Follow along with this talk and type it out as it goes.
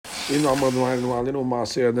إنه عمرنا وعلينا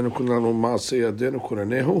ومعصية يدنا كنا ومعصية يدنا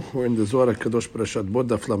كنا وعند زوار الكدوش برشاد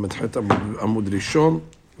بودا فلا متحت عمود ريشون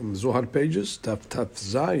in Zohar pages تف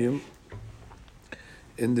زايم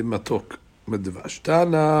in the מתוק מדבש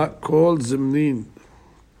תانا כל זמנין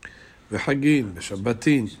וחגין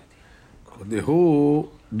ושבתין כלהו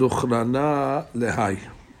דוכרנה להי.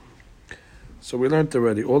 So we learned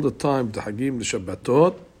already all the time the Hagim, the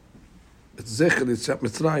Shabbatot, it's Zecher, it's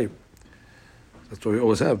Mitzrayim. That's what we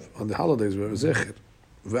always have on the holidays, we have Zecher.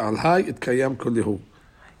 Ve'al Hai, it Kayam Kolihu.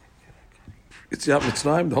 It's Yat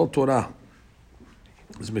Mitzrayim, the whole Torah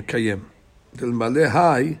is Mikayem. Del Maleh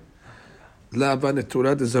Hai, La Avan et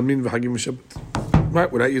Torah, the Zamin v'Hagim v'Shabbat.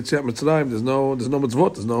 Right, without Yetziat Mitzrayim, there's no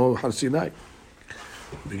mitzvot, there's no Har Sinai.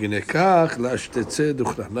 B'ginei kach, la Ashtetze,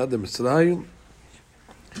 Duchrana de Mitzrayim,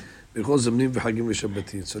 because Zamnim v'Hagim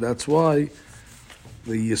v'Shabbatin. So that's why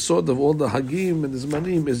the yesod of all the Hagim and the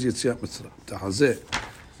Zmanim is Yetziat Mitzrayim. Tahazeh.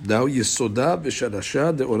 Dao yesoda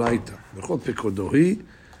v'sharasha de'oraita. V'chol pekodohi,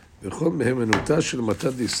 v'chol mehemenuta shel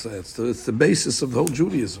matad Yisrael. So it's the basis of the whole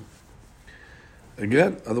Judaism.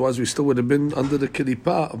 Again, otherwise we still would have been under the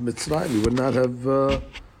Kilipa of Mitzrayim. We would not have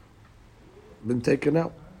been taken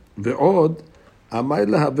out. Ve'od, amay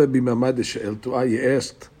lahaveh b'mamad she'el tu'ah, you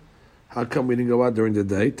asked, how come we didn't go out during the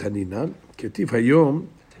day? Taninan. Ketiv hayom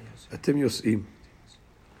atem yos'im.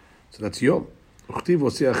 So that's yom. Uchtiv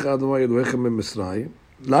hosi achad Adonai Elohechem miMitzrayim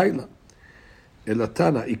laila.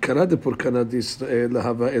 Elatana ikara de purkana d'Yisrael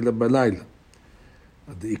lahava ela balayla.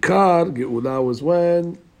 The ikar geula was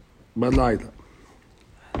when balayla.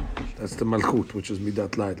 That's the malchut, which is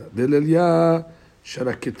midat laila. Delelya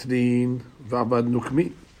sharakitrin v'abad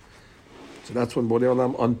nukmi. So that's when Borei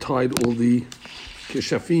Olam untied all the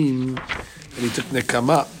Keshafim, and he took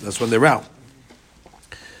Nekama. That's when they're out.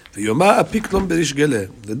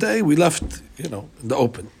 The day we left, in the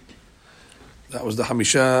open. That was the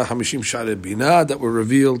Hamishim Sha'arei Binah that were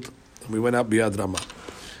revealed, and we went out Biyad Ramah.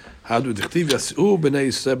 How do the Chtiv Yas'u B'nai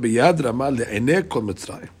Yisrael Biyad Ramah le'enei kol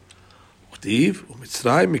Mitzrayim? Chtiv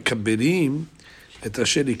u'Mitzrayim mikaberim et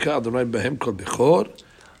asher hika Adonai b'hem kol bechor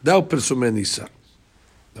da'u persumei Nisa.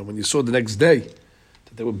 Now when you saw the next day,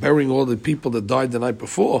 they were burying all the people that died the night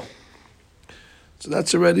before. So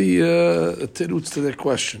that's already a tirutz to their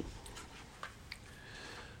question.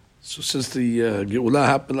 So since the Geula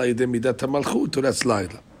happened like Midat HaMalchut, so that's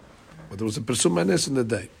Laila. But there was a Persum Manes in the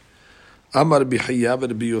day. Amar Rabbi Chaya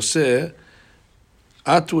v'Rabbi Yoseh,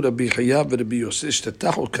 Atu Rabbi Chaya v'Rabbi Yoseh,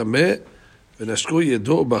 Shtetachu kameh v'nashku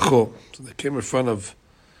yedo b'cho. So they came in front of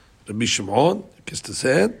Rabbi Shimon, kissed his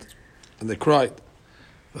hand, and they cried.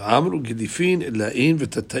 V'amru gedifin ela'in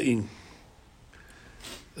v'tata'in.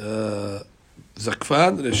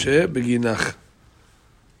 Zakfan reshe beginach.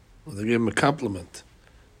 They gave him a compliment.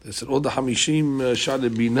 They said, all the Hamishim Sha'arei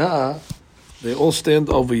Binah, they all stand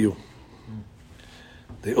over you.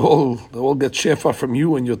 They all get shefa from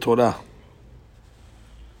you and your Torah.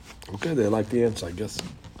 Okay, they like the answer, I guess.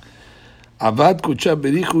 Avad kucha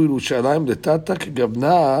berichu Yerushalayim letata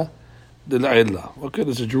kegavna dela'ela. Okay,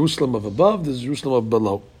 there's a Jerusalem of above, there's a Jerusalem of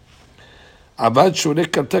below. Avad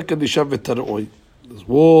shorek karta kadisha v'taroi. There's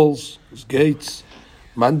walls, there's gates.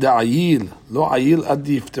 Man da'ayil, lo ayil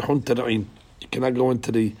adi yiftechun tara'in. You cannot go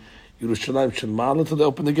into the Yerushalayim Shel Ma'ala until they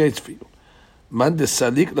open the gates for you. Man de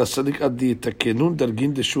salik, la salik adi takenun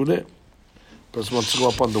dargin de shure. Person wants to go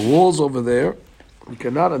up on the walls over there. You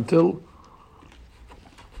cannot until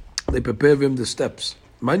they prepare him the steps.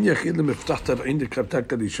 Man yachid le'miftach tara'in de karta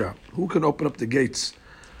kadisha. Who can open up the gates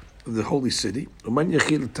of the holy city? Man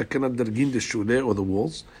yachid takenun dargin de shure, or the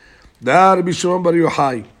walls. Da Rabbi Shimon Bar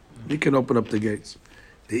Yochai, he can open up the gates.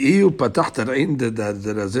 The EU patach tara'in de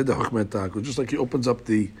razeh de chokhmah ta'akud, just like he opens up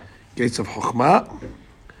the gates of chokhmah.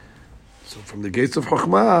 So from the gates of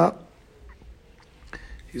chokhmah,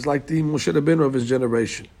 he's like the Moshe Rabbeinu of his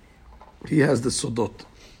generation. He has the sodot,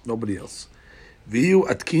 nobody else. V'yu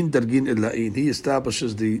atkin dargin ela'in, he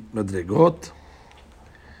establishes the madregot.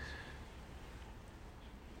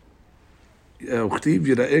 Uchtiv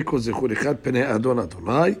yira'eh kol zechur echad penei Adon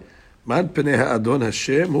Adonai. Man penei Adon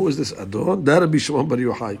Hashem. Who is this Adon? Da Rabbi Shimon Bar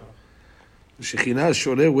Yochai. The Shekhinah is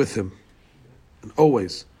shoreh with him, and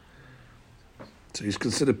always. So he's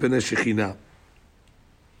considered penei Shekhinah.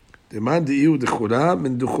 The man di'iu dechura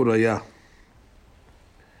min duchuraya.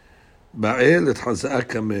 Ba'el et haza'ah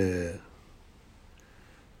kameh.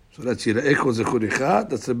 So that's yira'eh kol zechur echad.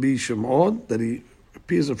 That's Rabbi Shimon, that he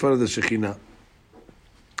appears in front of the Shekhinah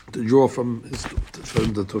to draw from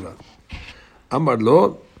the Torah. Amar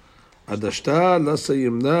lo, adashta la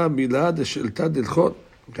sayimna milad she'elta dilchot.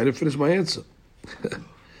 Can you finish my answer?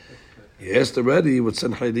 He asked already what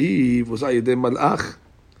Sanheriv was Ayidei Malach.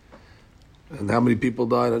 And how many people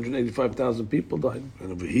died? 185,000 people died.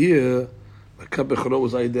 And over here, Makat Bechorot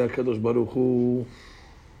was Aidei HaKadosh Baruch Hu.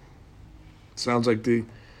 Sounds like the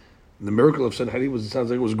miracle of Sanhedrin sounds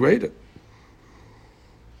like it was greater.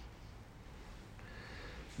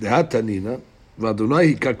 Dehatanina,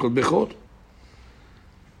 V'Adonai Hika Kol Bechor.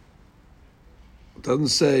 It doesn't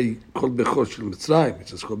say Kol Bechor Shel Mitzrayim. It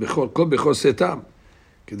says Kol Bechor Setam.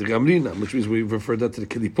 Kedegamrina, which means we refer that to the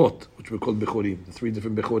Kelipot, which we called Bechorim, the 3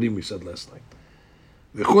 different Bechorim we said last night.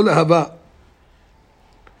 V'chol Ahava.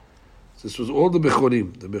 This was all the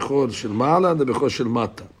Bechorim, the Bechor Shel Ma'ala and the Bechor Shel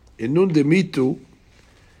Mata. Innun Demitu,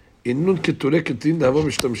 Innun Keturei Ketrin, Dehavo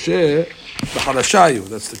Mishtamsheh B'Harashayu,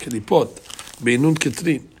 that's the Kelipot. Be'Innun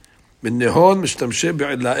Ketrin. Min Nehon Mishtamsheh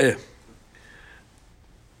Be'ila'eh.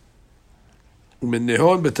 Min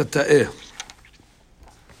Nehon Be'Tata'eh.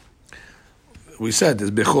 We said there's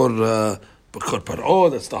Bechor Par'o,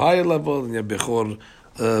 that's the higher level, and you have Bechor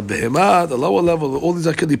Behemah, the lower level. All these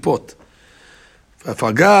are Kelipot.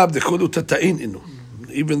 Fagab Decholu Tata'in Inu.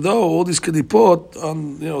 Even though all these Kelipot,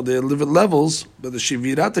 they live at levels, but the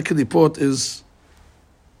Shivirat Kelipot is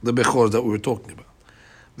the Bechor that we were talking about.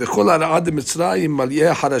 Bechol Ara'ad Mitzrayim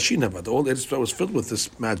Maliyeh Harashin Havad. All Israel was filled with this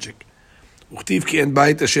magic. Uchtiv Ki En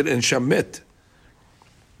Bait Asher En Shamet,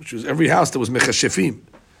 which was every house that was Mechashefim.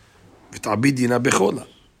 ותעבידינה בחולה.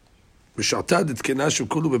 ושעתה דתקנה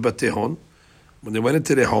שכולו בבתי הון, when they went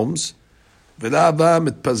into their homes, ולא הבא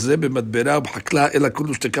מתפזרה במדברה ובחקלה, אלא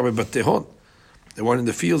כולו שתקה בבתי הון. They weren't in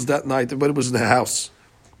the fields that night, everybody was in the house.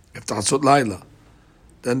 after Hatzot Laila.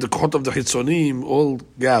 Then the court of the Chitzonim all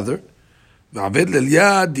gather, ועבד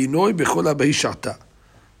ליליד דינוי בכל הבאי שעתה.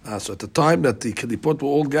 So at the time that the Kelipot were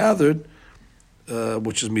all gathered,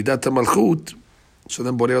 which is Midat HaMalchut, so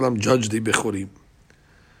then Borei Olam judged the Bechorim.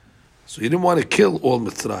 So he didn't want to kill all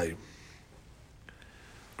Mitzrayim,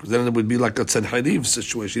 because then it would be like a Tzanchariv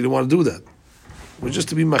situation. He didn't want to do that. It was just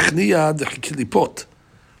to be Machniya the Kelipot.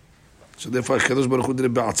 So therefore HaKadosh Baruch Hu did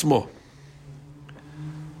it Ba'atzmo.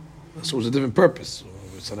 So it was a different purpose.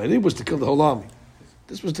 So Tzanchariv was to kill the whole army.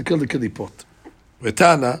 This was to kill the Kelipot.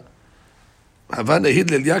 V'tana, Havan Ehid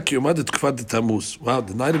Leliyah ki yomad etkuvat de Tammuz. Wow,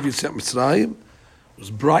 the night of Yetziat Mitzrayim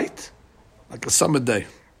was bright, like a summer day.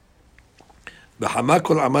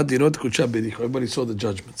 Everybody saw the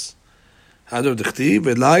judgments. Hadar dechtiv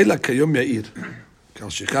ve'layla kayom ya'ir kal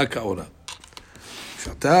shikha ka'ora.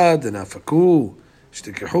 Shata denafaku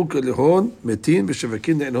shtikehu kelihon metin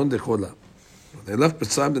b'shevakin ne'enon dechola. When they left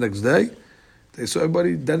Mitzrayim the next day, they saw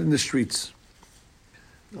everybody dead in the streets.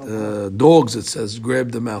 Dogs, it says,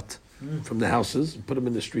 grabbed them out from the houses and put them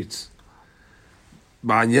in the streets.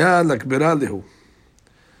 Ba'anya lakbera lehu.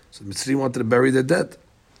 So the Mitzrayim wanted to bury their dead.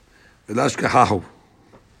 But the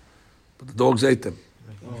dogs ate them.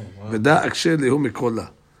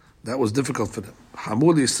 That was difficult for them. On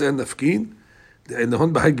one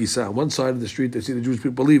side of the street, they see the Jewish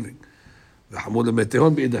people leaving. On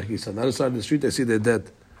the other side of the street, they see they're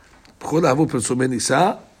dead. During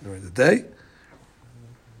the day,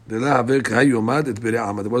 there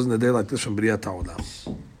wasn't a day like this from B'riyat HaOlam.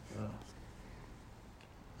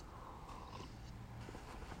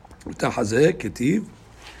 ותחזה כתיב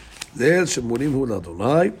ליל שמונים הוא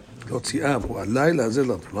לאדוני, להוציאם הוא הלילה הזה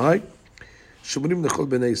לאדוני, שמונים לכל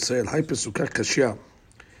בני ישראל. היי פסוקה קשה,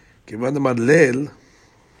 כיוון אמר ליל,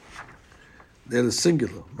 ליל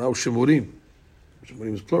סינגלר, מהו שמורים?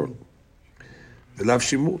 שמורים זה פלורל. ולאו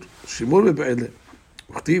שימור, שימור בבעלה.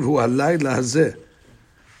 וכתיב הוא הלילה הזה,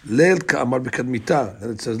 ליל כאמר בקדמיתה,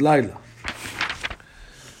 it says לילה.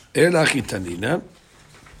 אלא חיתנינה,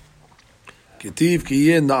 כתיב כי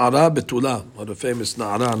יהיה נערה בתולה, or the famous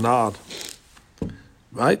נערה, נער.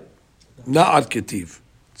 Right? נער כתיב.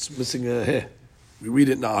 It's missing a hair. We read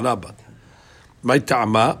it נערה, but. מה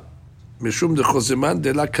טעמה? משום דחוזמן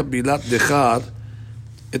דלה קבילת דחר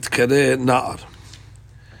את קרא נער.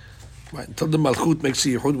 Right? Until the Malchut makes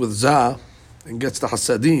the Yehud with Zah and gets the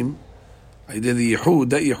Hasadim, I did the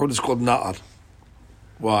Yehud, that Yehud is called Na'ar.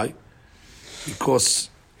 Why? Because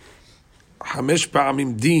Hamesh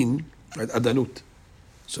Pa'amim Din, right, Adanut.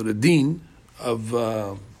 So the Din of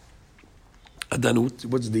Adanut,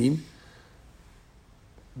 what's Din?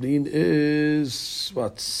 Din is,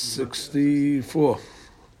 64.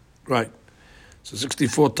 Right. So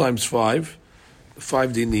 64 times 5,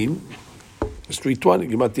 5 Dinim, is 320,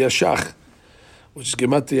 Gematria Shach, which is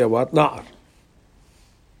Gematria what? Na'ar.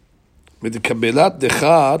 With the Kabbalat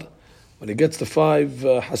Dechar, when he gets the 5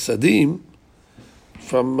 Hasadim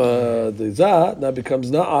from the Zah, now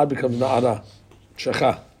becomes Na'ar, becomes Na'ara,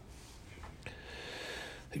 Shakha.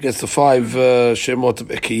 He gets the 5 Shemot of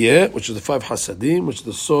Ekiyeh, which is the 5 Hasadim, which is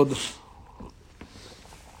the Sod of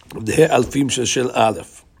the He Alfim Shel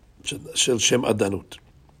Aleph. של שם עדנות.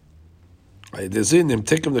 על ידי זה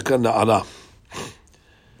נמתקם לכאן נערה.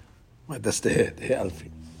 That's the head, אלפי.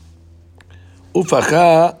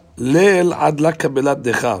 ופחה ליל עד לקבלת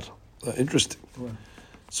דחר. Interesting.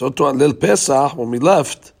 So to on Leil Pesach, when we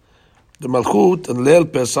left, the Malchut and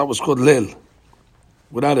Leil Pesach was called Leil,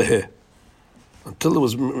 without a he, until it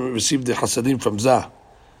was received the Hasadim from Zah.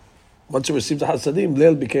 Once it received the Hasadim,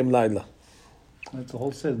 Leil became Laila. It's a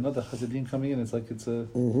whole set, not the Hasidim coming in, it's like it's a...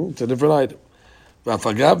 It's a different item. ואף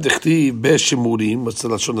אגב דכתיב בשימורים,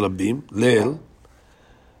 אצל לשון רבים, ליל,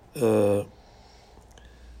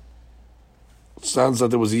 sounds that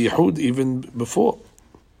there was a yichud even before.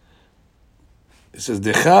 It says,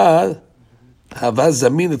 Dechar hava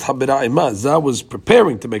zamin et habera ima. Zah was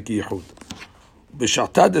preparing to make a yichud.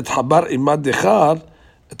 B'shatad et habar ima dechar,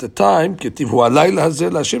 at the time, ketiv hu alayla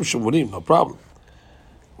hazeh l'Hashem shemurim, no problem.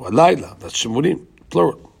 Hu alayla, that's shemurim,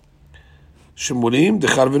 plural. Shemurim,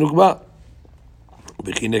 dechar v'nukba.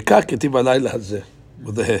 B'chineka ketiv alayla hazeh,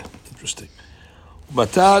 with the he. Interesting.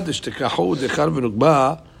 Batad ishtekahu dechar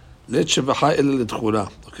v'nukba, let shevacha ela l'dchura.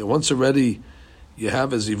 Okay, once already you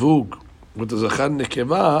have a zivug with the zachar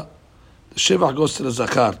nekeva, the shevach goes to the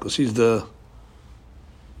zachar because he's the.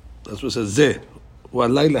 That's what it says zeh. Wa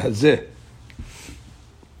layla hazeh.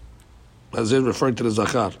 Hazeh referring to the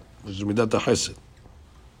zachar, which is midat ha'chesed.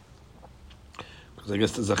 Because I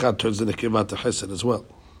guess the zachar turns the nekeva to chesed as well.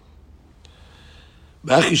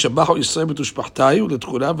 Ba'achi shabachu Yisrael b'tushpachtayu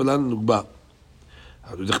l'dchura v'lan nugba.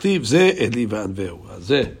 אבל דכתיב זה אלי וענווהו,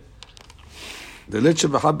 זה. דלת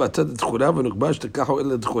שבחה בעתד לדחורה ונוקבה שתקחו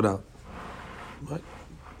אלה לדחורה.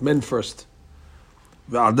 Men first.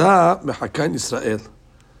 ועדה מחכן ישראל.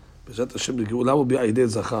 בעזרת השם לגאולה ובידי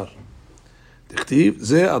זכר. דכתיב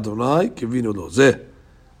זה אדוני כבינו לו, זה.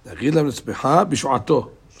 נגיד להם לצמחה בשעתו,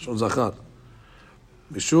 לשון זכר.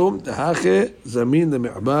 משום דהכה זמין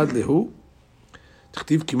למעבד להו.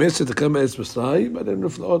 דכתיב כמסת הקם בארץ מצרים, ועליהם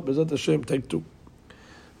נפלאות בעזרת השם, take two.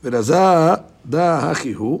 ולזה דה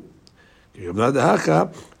הכי הוא, כי גם דה הכא,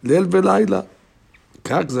 ליל ולילה.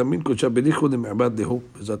 כך זמין קודשה בניחו למעבד להו,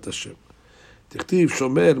 בעזרת השם. תכתיב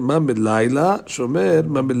שומר מה מלילה, שומר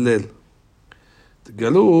מה מליל.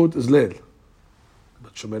 גלות is ליל.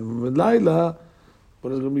 שומר מה מלילה, בוא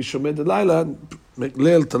נגיד מי שומר ללילה,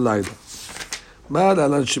 ליל תלילה. מה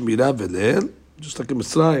להלן שמירה וליל? just like in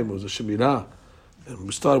מצרים, זה שמירה,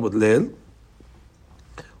 מסתר with ליל.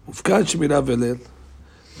 ובכאן שמירה וליל.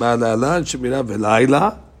 מה להלן שמירה ולילה,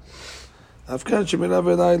 אף כאן שמירה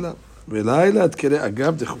ולילה. ולילה תקרא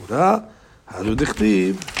אגב דחורה, הלו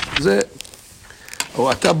דכתיב, זה.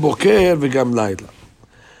 או אתה בוקר וגם לילה.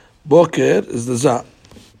 בוקר זה זה.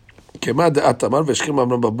 כמה דעת אמר והשכם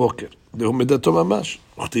אמרם בבוקר. דהו מידתו ממש.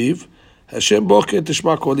 וכתיב, השם בוקר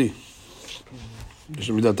תשמע קולי. יש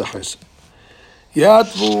מידת החסד.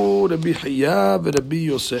 יתבו רבי חייה ורבי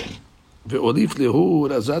יוסף. ואוליף להו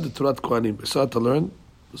רזד את תורת כהנים. בסעת learn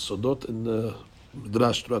סודות in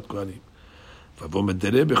מדרש תורת כהנים. ובוא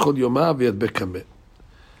מדרה בכל יומה וידבק כמה.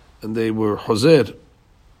 And they were חוזר.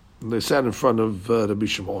 And they sat in front of Rabbi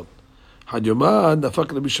Shimon. had יומה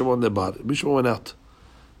נפק רבי שמעון לבר. רבי שמעון went out.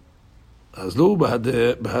 אז לו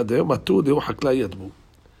בהדה ומתו דהו חקלאי ידבו.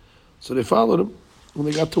 So they followed him when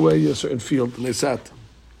they got to a certain field and they sat.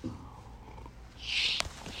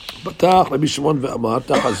 פתח רבי שמעון ואמר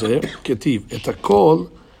תחזה כתיב את הכל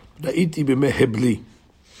ראיתי בימי הבלי.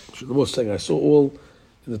 The most thing I saw all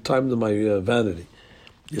in the time of my vanity.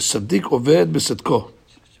 יש צדיק עובד בצדקו.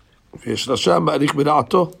 ויש רשע מעריך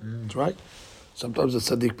ברעתו. That's right. Sometimes the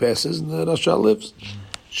tzaddik passes and the rasha lives.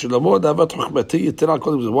 שלמה דאבת חוכמתי יתרה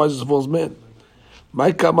כל the wisest of all men.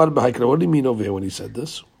 מייקה אמר בהיקרא, what do you mean over here when he said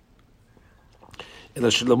this? אלא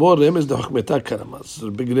שלמה רמז דחוכמתה כרמז. זה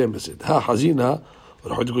big רמז. החזינה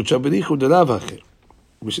ורחות הקודשה בריחו דלאו אחר.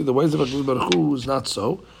 We see the ways of HaKadosh Baruch Hu is not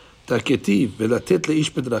so. תכתיב ולתת לאיש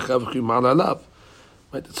בדרכיו וכי מעל עליו.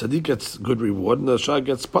 Right? The tzaddik gets good reward and the rasha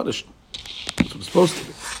gets punished. That's what it's supposed to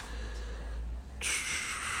be.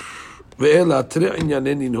 ואלה תראה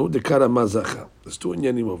ענייננו דקרא מה זכה. There's two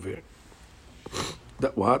עניינים over here.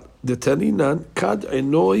 That what? דתנינן כד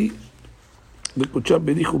עינוי לקודשה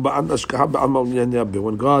בריחו בען השכחה בעלמא ולעניין יבה.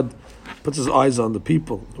 When God puts his eyes on the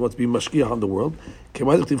people, he wants to be משגיח on the world.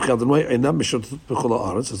 כמה דכתיב כאדוני עינם משוטטות בכל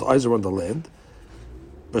הארץ. His eyes are on the land.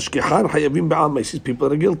 משגיחן חייבים בעלמא. He sees people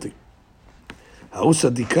that are guilty. ההוא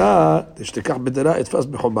צדיקה תשתכח בדרה יתפס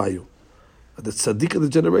בחומאיו. The tzaddik of the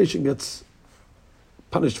generation gets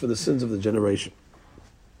punished for the sins of the generation.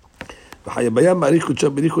 Wow,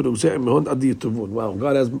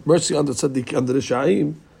 God has mercy on the tzaddik, on the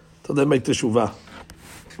risha'im, till they make the shuvah.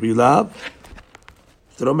 We love.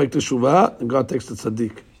 If they don't make the shuvah, then God takes the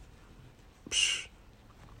tzaddik.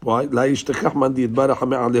 Why? La yishtekach man di yitbarach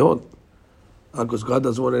ha'me'alehon. Because God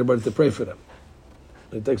doesn't want anybody to pray for them.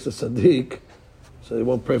 He takes the Sadiq, so he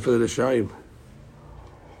won't pray for the Rishaim.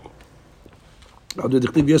 עוד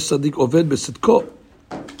דכתיב יש צדיק עובד בצדקו,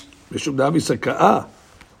 משום דאבי סקאה,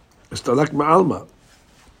 הסתלק מעלמה.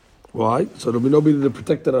 Why? So there will be nobody to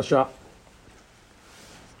protect the רשע.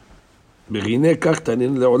 והנה כך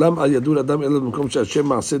תעניין, לעולם אל ידור אדם אלא במקום שהשם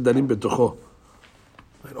מעשה דנים בתוכו.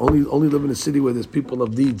 Only live in a city where there's people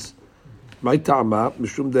of deeds. מה טעמה?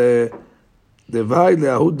 משום דווי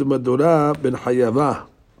להוד דמדורה בן חייבה.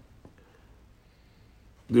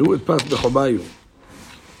 דהו הדפס בחוביו.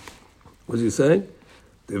 What is he saying?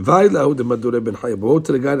 Woe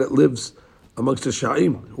to the guy that lives amongst the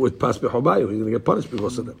Sha'im who would pass behobayu. He's going to get punished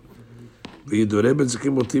because of them. Then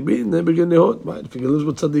begin the hot. If he lives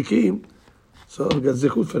with tzaddikim, so he gets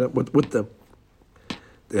zechut for them, with them.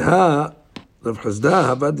 Rav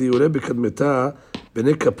Chazda havad yureh b'kadmeta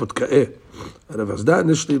b'nei kapotkaeh. Rav Chazda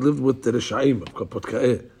initially lived with the Sha'im of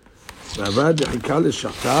kapotkaeh. Havad yechika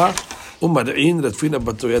l'sha'ta u'mad'in radfina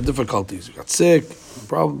bato. He had difficulties. He got sick,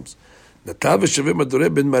 problems. נטל ושווה מדורי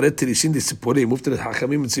בין מראה תריסין לציפורי, מובטל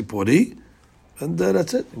לחכמים מציפורי, and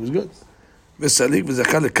that's it, it was good. וסליק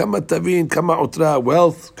וזכה לכמה תבין, כמה עותרה,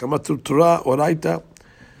 wealth, כמה תורה, אורייתא,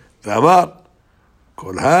 ואמר,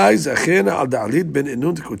 כל היי זכינה על דעלית בין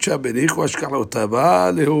אינון תקודשה בריחו, אשכח לו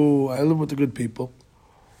טבע, להוא, I live with the good people.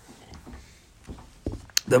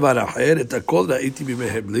 דבר אחר, את הכל ראיתי בימי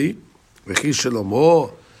הבלי, וכי שלמה,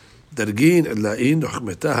 דרגין, אלאין,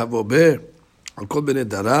 וחמתה הבובה, על כל בני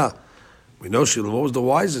דרה, we know Shlomo was the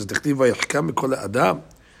wisest. דכתיב ויחכם מכל האדם,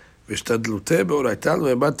 והשתדלותה באורייתן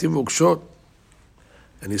והאמנתים ועוקשות.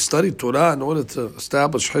 And he studied Torah in order to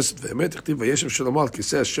establish chesed ואמת. דכתיב וישב שלמה על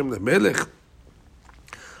כיסא השם למלך.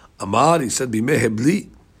 אמר, he said, בימי הבלי,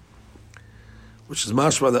 which is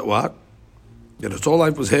mashma that what? That his whole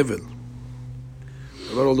life was hevel.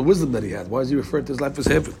 About all the wisdom that he had. Why is he referring to his life as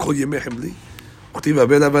hevel? Kol yemei hebli. וכתיב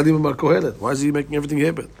הבן avalim אמר kohelet. Why is he making everything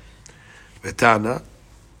hevel? ותענה,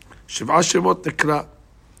 Shiv'a Shemot Nekra.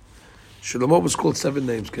 Shlomo was called 7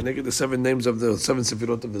 names. Can I get the 7 names of the 7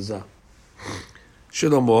 Sefirot of the Zah?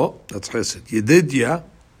 Shlomo, that's Chesed. Yedidya,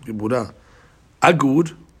 Gibura.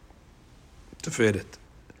 Agur, Teferet.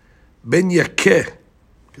 Ben Yakeh,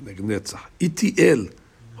 can I get Netzach. Itiel,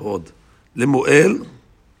 Hod. Lemuel,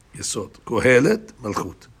 Yesod. Kohelet,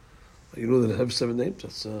 Malchut. You know that I have 7 names?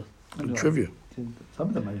 That's good trivia. Some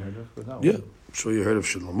of them I heard of, but no. Yeah, I'm sure you heard of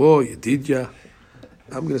Shlomo, Yedidya.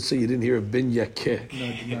 I'm going to say you didn't hear of Ben Yakeh.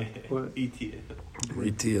 No.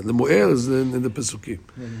 ETL. The Mo'el is in the Pesukim.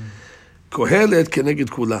 Kohelet keneged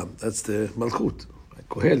kulam. That's the Malchut. Right?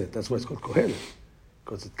 Kohelet, that's why it's called Kohelet.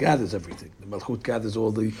 Because it gathers everything. The Malchut gathers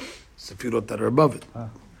all the Sefirot that are above it.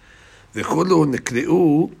 V'cholu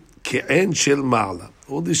nekre'u ke'en shel ma'ala.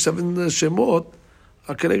 All these 7 Shemot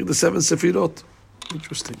are connected to 7 Sefirot.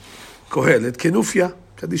 Interesting. Kohelet, Kenufya,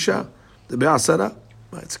 Kadisha, the Be'asara.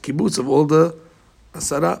 It's a kibbutz of all the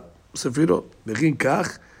Asara, Sefirot. Begin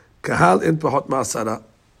kach, kahal en pahot ma'asara.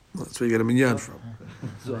 That's where you get a minyan from.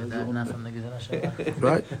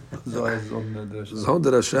 Right? Zon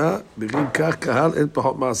derasha, begin kach, kahal en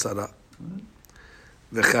pahot ma'asara.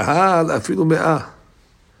 V'kahal afilu me'ah.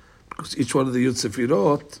 Because each one of the Yud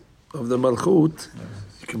Sefirot of the Malchut,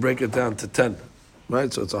 you can break it down to 10.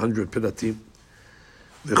 Right? So it's 100 piratim.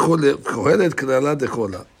 Kohelet k'nala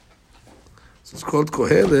dekola. So it's called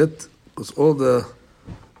Kohelet because all the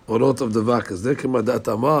orot of the vakas. There came Adat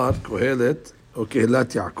Amar, Kohelet, or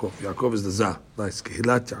Kehilat Yaakov. Yaakov is the Zah. Nice,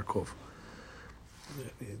 Kehilat Yaakov.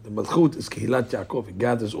 The Malchut is Kehilat Yaakov. It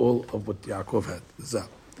gathers all of what Yaakov had, the Zah.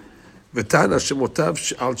 V'tana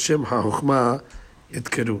Shemotav al Shem HaHuchma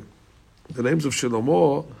Yitkeru. The names of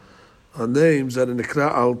Shlomo are names that are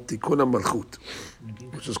Nekra al Tikkun HaMalchut,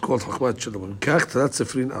 which is called Chochmat Shlomo. Kach Talat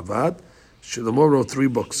Sefrin Avad, Shlomo wrote 3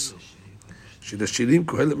 books. Shir HaShirim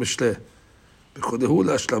Kohelet Mishleh. B'chodehu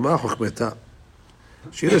la'ashlama chochmeta.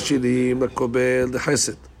 Shir HaShirim לקובל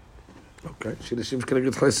לחסד. Okay, Shir HaShirim is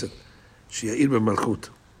connected חסד. שיעיר במלכות.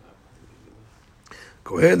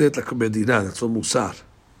 קהלת לקובל דינה, that's all מוסר.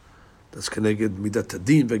 That's connected מידת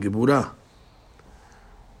הדין והגבורה.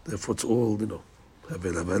 Therefore it's all,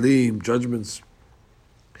 הבל הבלים, judgments.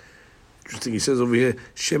 Interesting, he says over here,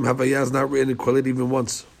 Shem Havaya is not written in Kohelet even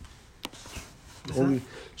once. Only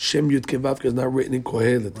Shem Yud Kevavka is not written in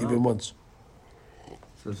Kohelet even once.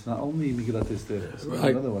 So it's not only Megillat Esther, it's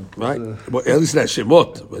Right, another one. right. Well, at least that's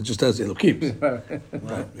Shemot, but it just has Elokim.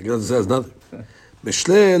 Right. Megillat Esther has nothing.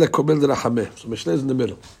 Mishle lekobel derachameh. So Mishle is in the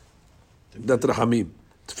middle. That Rachamim,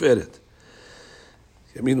 Teferet.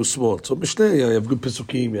 Yamin Usmol. So Mishle, you have good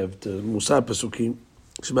Pesukim, you have the Musar Pesukim.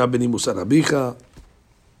 Shema beni Musar Abicha.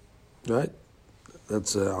 Right?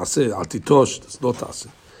 That's aseh, al titosh, that's not aseh.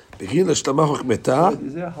 Begin l'shlamah chokmeta.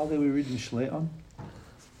 Is there a holiday we read Mishle on?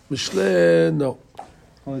 Mishle, no.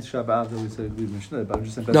 Only Shabbat that we say read Mishle, but I'm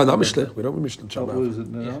just saying. No, not Mishle. We don't read Mishle Oh, what Shabbat. is it?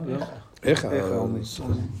 No. Echa only.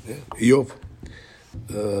 Iyov.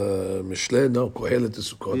 Mishle, no. Kohelet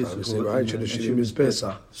is Sukkot. Obviously, right? Shirim is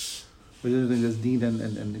Pesach. But the other thing, there's Din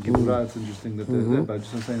and Gemara. It's interesting that there's that. But I'm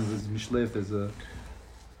just saying, there's Mishle. If there's a.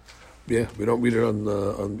 Yeah, we don't read it on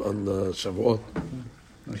Shavuot.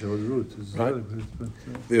 I should have root. Right.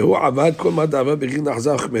 והוא עבד כל מה דעבד בגין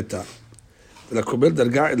החזר חמתה. ולקבל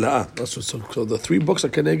דרגה אלאה. So the three books are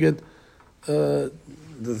כנגד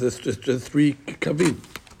the three קווים.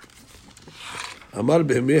 אמר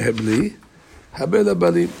בהמי הבלי, הבל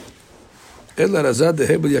הבלים. אלא רזה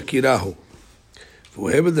דהבל יקירהו.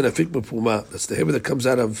 והוא הבל דנפיק בפומה. That's the hevel that comes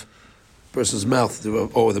out of a person's mouth,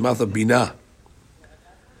 or the mouth of בינה.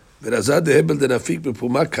 ורזה דהבל דנפיק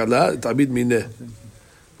בפומה קלה, תעביד מינה.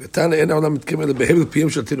 ותנא אין העולם מתקיים אלא בהבל פיהם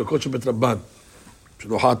של תינוקות של בית רבן.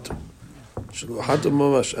 שלוחתו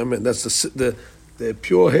ממש, amen. That's the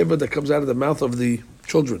pure hevel that comes out of the mouth of the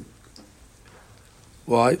children.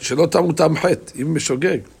 Why? שלא תמו טעם חטא, אם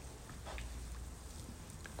משוגג.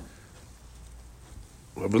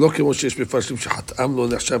 ולא כמו שיש מפרשים שחטאם לא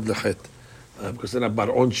נחשב לחטא. Because they're not bar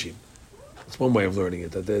onshim. That's one way of learning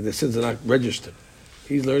it, that the sins are not registered.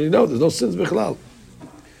 He's learning, no, there's no sins בכלל.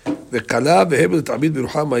 וקלה והבל תעביד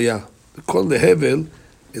ברוחם היה. כל ההבל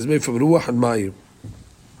is made from ruach and mayim.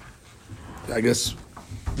 I guess,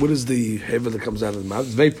 what is the hevel that comes out of the mouth?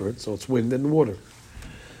 It's vapor, so it's wind and water.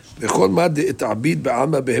 וכל מה תעביד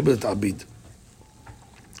בעלמא בהבל תעביד.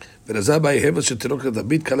 ורזה בה הבל שתינוק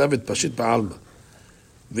לתעביד קלה ותפשט בעלמא.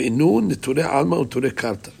 ואינו נטורי עלמא ונטורי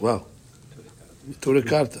קרתא. וואו. נטורי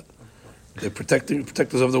קרתא. They're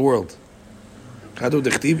protectors of the world. כתוב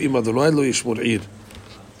דכתיב אם אדוני לא ישמור עיר.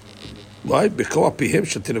 Why? בכוח פיהם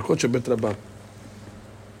של תינוקות של בית רבן.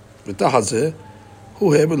 ותחת זה,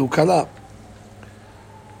 הוא הבל, הוא קלה.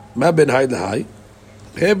 מה בין היי להי?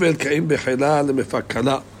 הבל קיים בחילה למפק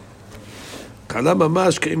קלה. קלה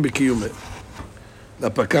ממש קיים בקיומה.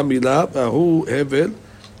 לפקה מילה, והוא הבל,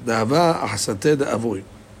 דאבה אחסנתה דאבוי.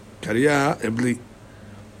 קריה הבלי.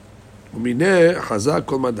 ומיני חזה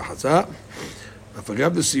כל מה דחזה,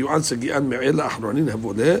 ופגב לסיוען סגיען מעילה אחרונין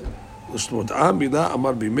הבולה, ושתמודעה מילה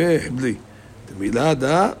אמר בימי הבלי. דמילה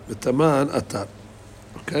דה ותמן אתר.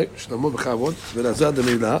 אוקיי? שלמה בכבוד. ורזה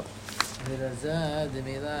דמילה. ורזה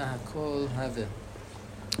דמילה הכל הבל.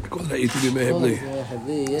 הכל ראיתי בימי הבלי.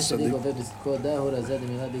 יש צדיק עובד בצדקו דה, הוא רזה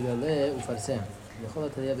דמילה בגלה ופרסם. יכול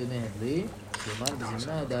התהיה בימי הבלי, כלומר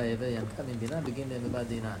בזמנה דה הבל ינקה מבינה בגין מבעד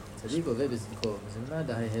דינה. צדיק עובד בצדקו, בזמנה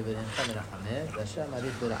דה הבל ינקה מרחמה, והשם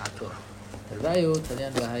מעריך ברעתו. תרוויו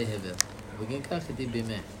תליין בהי הבל, ובגין כך היטיב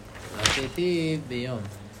בימי. והיטיב ביום.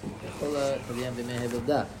 יכול התליין בימי הבל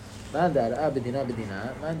דה. מה דרעה בדינה בדינה,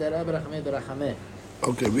 מה דרעה ברחמה ברחמה.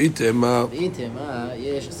 אוקיי, ואיתמה. ואיתמה,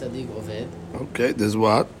 יש צדיק עובד. אוקיי, there's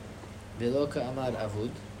what? ולא כאמר אבוד.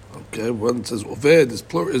 אוקיי, when it says עובד,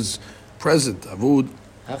 is present, אבוד.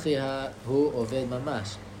 הכי הוא עובד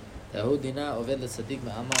ממש. והוא דינה עובד לצדיק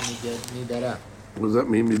מאמה מדרה. What does that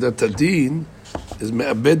mean? מידת הדין is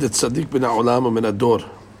מאבד את צדיק בין העולם ומן הדור.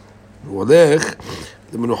 הוא הולך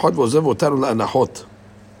למנוחות ועוזב אותנו לאנחות.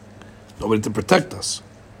 Nobody to protect us.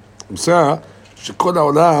 נמצא שכל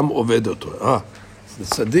העולם עובד אותו. The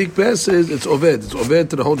צדיק passes, it's עובד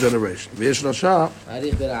to the whole generation. ויש רשע.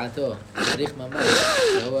 מעריך ברעתו, מעריך ממש.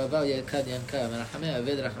 והוא אבל יקד ינקה, מרחמה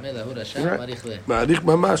עובד רחמה להוא רשע, מעריך לה. מעריך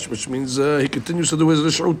ממש, which means he continues to do his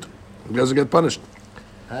רשעות. He doesn't get punished.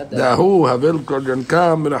 דהוא הבל כל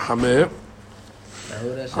ינקה מרחמה.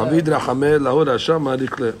 עביד רחמה להוא רשע,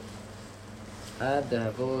 מעריך לה. עד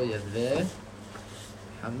דהבו יבלה.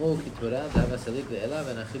 חמו כתבורה, דהבה צדיק לאלה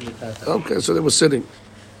ונחיל לקטה. Okay, so they were sitting.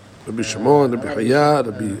 Rabbi Shimon, Rabbi Chaya,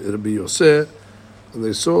 Rabbi Yosef, and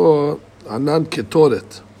they saw Anan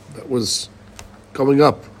Ketoret that was coming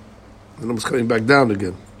up, and it was coming back down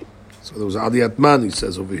again. So there was Aliyat Man, he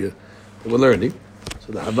says over here. They were learning.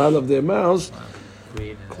 So the Habal of their mouths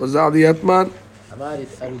was Aliyat Man.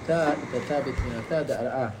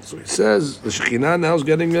 So he says the Shekhinah now is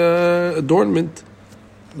getting adornment.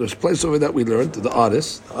 There's a place over that we learned, the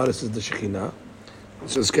artist. The artist is the Shekhinah.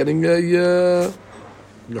 So it's getting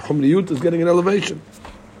the Humliyut is getting an elevation.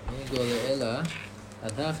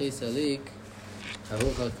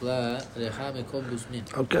 ההוא חקלה ריחה מכל בוסמין.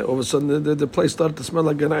 Okay, all of a sudden the place started to smell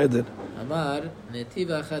like Gan Eden. אמר,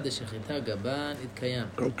 נתיב האחד דשכינתה גבן התקיים.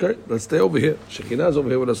 Okay, let's stay over here. Shekhinah is over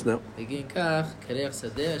here with us now. בגין כך, כריח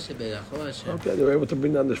שדה אשר בירכו השם. Okay, they were able to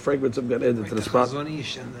bring down this fragrance of Gan Eden to the spot.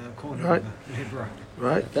 Right.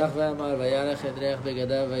 Right. פתח ואמר, וירח את ריח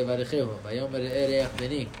בגדיו ויברכהו, ויאמר ראה ריח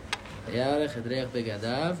בני. וירח את ריח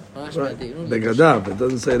בגדיו, משמע דאינו Begadav, it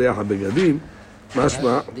doesn't say Reach HaBegadim.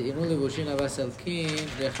 Mashma, דאינו לבושין אבא סלקין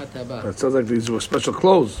ריחת הבא. it sounds like these were special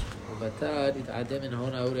clothes. ובתר התעדם מן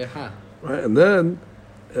הון ההוא ריחה. Right, and then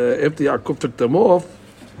after Yaakov took them off,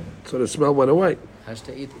 so the smell went away.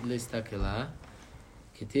 השתאית להסתכלה,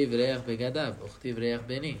 כתיב ריח בגדיו, וכתיב ריח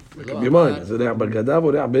בני. Keep in mind, is it Reach Begadav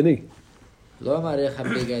or Reach Beni? לא אמר ריח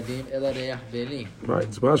הבגדים, אלא ריח בני. Right,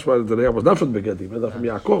 it's mashma the Reach was not from Begadim, it was from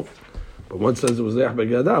Yaakov. But one says it was Reach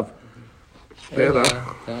Begadav. אלא,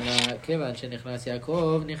 טענה, כיוון שנכנס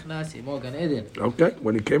יעקב, נכנס עמו גן עדן. Okay,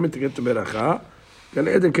 when he came in to get to Beracha, Gan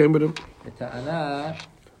Eden came with him. וטענה,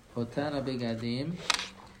 אותן הבגדים,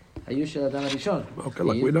 היו של אדם הראשון. Okay,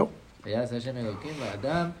 like we know. ויעש השם אלוקים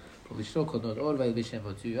לאדם, ובשלו קודנות עול, וילבישם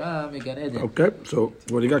והוציאוה מגן עדן. Okay, so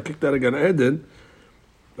when he got kicked out of Gan Eden,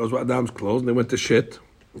 those were Adam's clothes, and they went to shit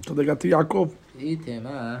until they got to Yaakov. היא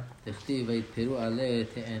תמה, תכתיב, ויתפרו עליה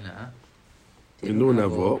תאנה. In Nun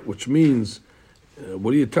Avo, which means,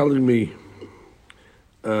 what are you telling me?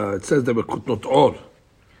 It says they were kutnot or,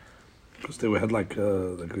 because they had like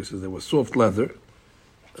he says, they were soft leather.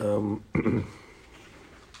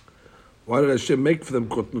 Why did Hashem make for them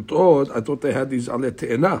kutnot or? I thought they had these ale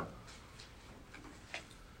te'ena.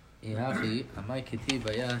 יהכי, עמי כתיב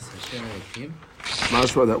ויעש השם אלוקים,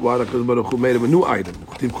 Mashma that why HaKadosh Baruch Hu made him a new item.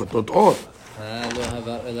 Kutiv kutnot or. לא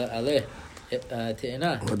עבר אלא עליה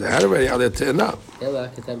תאנה, But they had already ale te'ena, אלא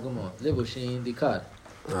כתרגומו, לבושין דיקר.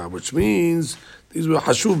 which means these were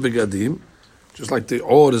hashuv begadim, just like the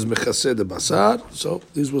or is mechaseh the basar. So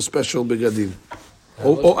these were special begadim.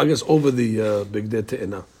 I guess over the bigdei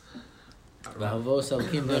te'ena. והבוא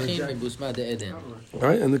סלקים דרכים מבוסמה דעדן.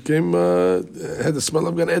 Right, and it came, had the smell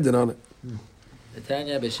of Gan Eden on it.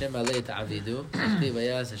 נתניה בשם מלא התעבידו, כתיב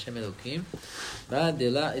ויעש השם אלוקים,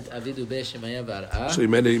 ודלה התעבידו בשם היה והראה, So he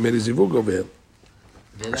made a zivug over here.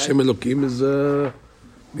 Hashem Elokim is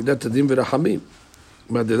midat tadim v'rachamim.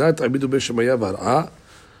 Ma'adelat abidu b'shem haya v'ar'a.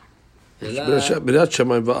 Midat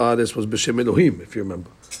shamayim v'aretz was b'shem Elohim, if you remember.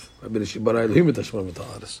 B'reshit bara Elohim et hashamayim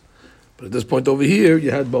v'aretz. But at this point over here,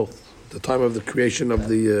 you had both. The time of the creation of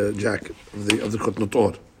the jacket, of the kotnot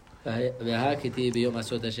or. והכתיב ביום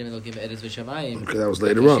עשות השם אלוקים בארץ ושמיים. Okay, that was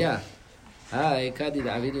later on. היי, כד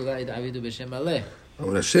התעבידו לה התעבידו בשם מלא.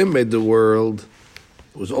 When Hashem made the world,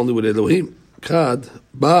 it was only with Elohim. Kad,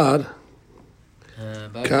 bar,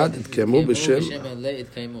 Kad itkaymu b'shem, מלא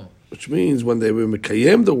התקיימו. which means when they were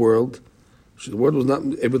mekayem the world was not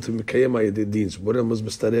able to mekayem ayedidin. So Boream was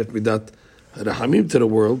mistaref midat rahamim to the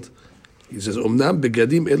world. He says, Umnam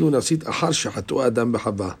begadim elu nasit achar shachatu Adam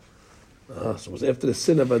b'chava. So it was after the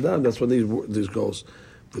sin of Adam, that's when these goes.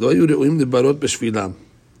 V'lo yu re'uim libarot b'shvilam.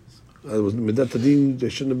 That was midat adin, they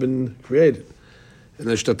shouldn't have been created. And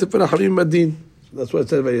ashtatif v'rahamim madin. That's why it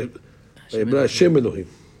said, Vayibra Hashem Elohim.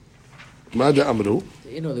 Mada amru.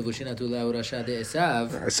 הנה לבושין התולה הוא רשע דעשיו,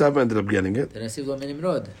 Esav ended up getting it. תנסיב לו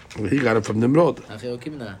מנמרוד, He got it from Nimrod. אחי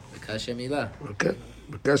אוקימנה, וקשה מילה. Okay.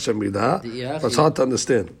 B'kasha midah. That's hard to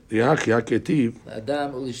understand. Yaki Yaketiv.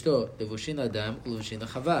 לאדם ולאשתו, לבושין אדם ולבושין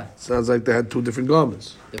לחווה. Sounds like they had two different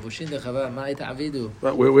garments. לבושין לחווה, מה התעבידו?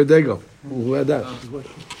 Right, where'd they go? Who had that?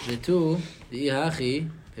 ותו, ואי הכי,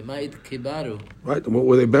 ומה התקיברו? Right, and what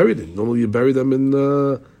were they buried in? Normally you bury them in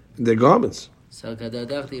their garments.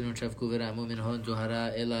 סלקדדך אינון שבקו ורעמו מן הון זוהרה,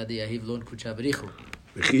 אלא דיהיב לון קודשה בריחו.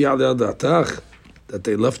 V'chi ya'alei da'atach, that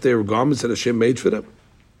they left their garments that Hashem made for them.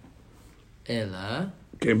 אלא,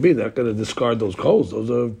 Can't be. They're not going to discard those clothes.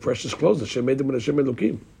 Those are precious clothes. Hashem made them with Hashem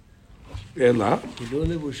Elokim. Ela. לא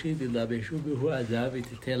לבושין דלבשו בהו אדם,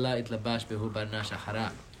 ותתן לה התלבש בהו ברנש אחרה.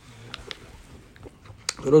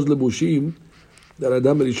 Those lebushim that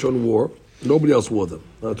Adam Rishon wore, nobody else wore them.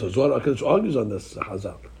 Now, Zohar HaKadosh argues on this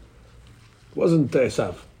Hazal. It wasn't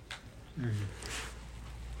Esav.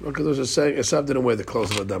 HaKadosh is saying Esav didn't wear the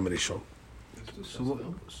clothes of Adam Rishon.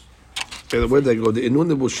 And where'd they go? The Inun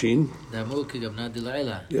Lebushim. דאמרו כגבנה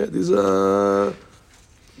דלעילה. Yeah, these are...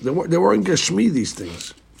 They weren't Gashmi, these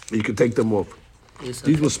things. You could take them off.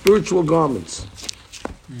 These were spiritual garments.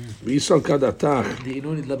 V'yisal kadatach.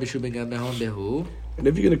 דאינו נתלבשו בגם בהון בהו, And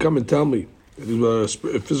if you're going to come and tell me that these were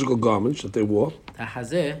physical garments that they wore,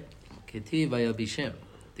 תחזה, כתיב וילבישם,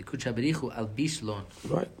 דקודשה בריחו אלביש לון.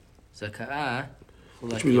 right? זכאה,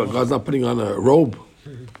 Which means God's not putting on a robe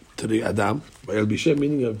to the Adam. By Elbishem,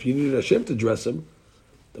 meaning if you needed Hashem to dress him,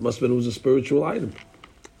 That must have been it was a spiritual item.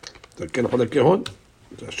 That can hold a kehon.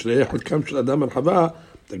 Ashrei Chulkam Shel Adam and Chava,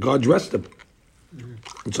 that God dressed them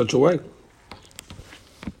in such a way.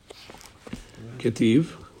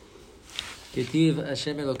 Ketiv. כתיב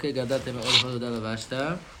השם אלוקי גדלתם מאור הוד לבשת,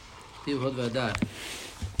 כתיב הוד והדר.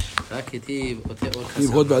 רק כתיב אותי אור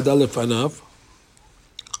כתיב הוד והדר לפניו.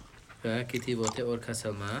 רק כתיב אותי אור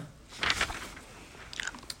כסלמה.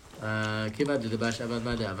 כיבד לדבש עבד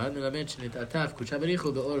מה דעבד, מלמד שנתעטף קודשה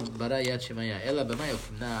בריחו באור ברא יד שמיה, אלא במאי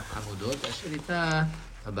וכמנה חמודות, אשר איתה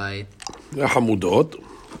הבית. חמודות.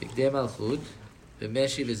 בגדי מלכות,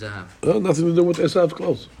 ומשי וזהב. Nothing to do with Esav's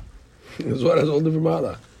clothes. That's what has all different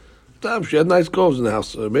matter. She had nice clothes in the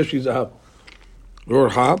house. Meshi Zahav. Or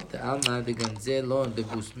Hab.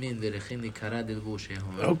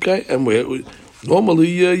 Okay, and we normally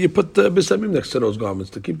you put besamim next to those garments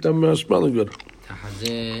to keep them smelling good.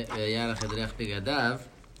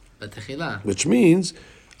 Which means,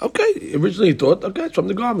 okay, originally he thought, okay, it's from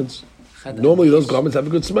the garments. Normally those garments have a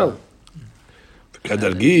good smell. But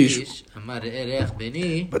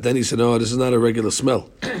then he said, no, this is not a regular smell.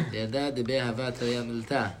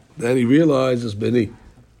 Then he realized it's Beni.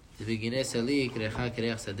 So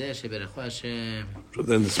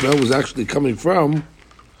then the smell was actually coming from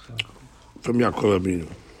Yaakov Abinu.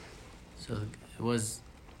 So it was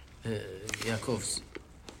Yaakov's.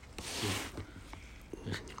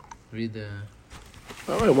 Read the...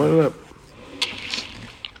 All right, why not?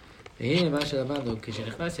 והנה מה שלמדנו,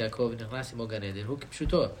 כשנכנס יעקב ונכנס עמו גן עדן, הוא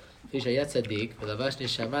כפשוטו, כפי שהיה צדיק ולבש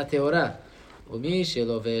נשמה טהורה, ומי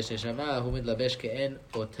שלובש נשמה הוא מתלבש כאין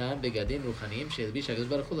אותם בגדים רוחניים שהלביש הקדוש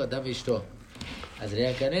ברוך הוא לאדם ואשתו. אז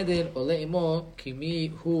ריח גן עדן עולה עמו כי מי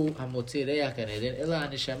הוא המוציא ריח גן עדן, אלא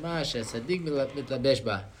הנשמה שהצדיק מתלבש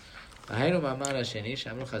בה. היינו מאמר השני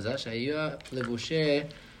שאמרו חז"ל שהיו לבושי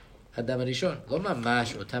אדם הראשון, לא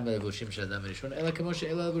ממש אותם הלבושים של אדם הראשון, אלא כמו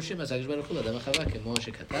שאלה הלבושים עשה הקדוש ברוך הוא לאדם וחווה, כמו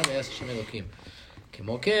שכתב ויעש השם אלוקים.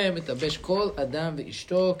 כמו כן מתלבש כל אדם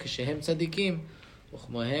ואשתו כשהם צדיקים,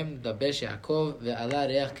 וכמוהם מתלבש יעקב ועלה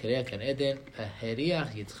ריח כריח גן עדן,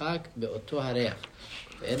 והריח יצחק באותו הריח.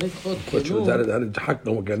 ואין לדחות חילום...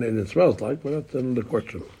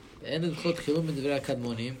 ואין לדחות חילום מדברי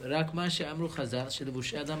הקדמונים, רק מה שאמרו חז"ל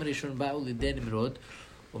שלבושי אדם הראשון באו לידי נמרוד,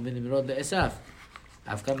 ומנמרוד לעשף.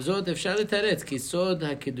 אף גם זאת אפשר לתרץ, כי סוד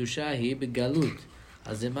הקדושה היא בגלות,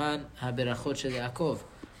 הזמן הברכות של יעקב.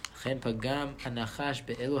 לכן פגם הנחש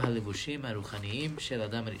באלו הלבושים הרוחניים של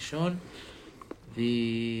אדם הראשון,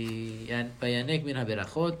 וינק מן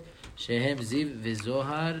הברכות, שהם זיו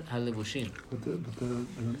וזוהר הלבושים. But the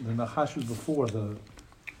nachash was before the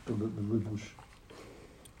levush.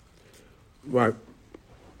 Right.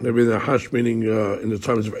 Maybe the nachash meaning in the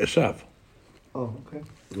times of Esav. Oh, okay.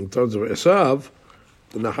 In terms of Esav,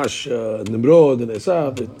 the Nahash, Nimrod, and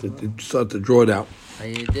Esav, it started to draw it out.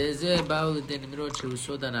 Okay,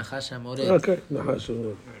 Nahash.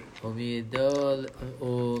 Well,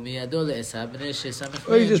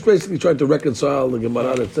 he's just basically trying to reconcile the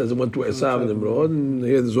Gemara that says it went to Esav and Nimrod, and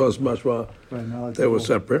here there's was mashma, they were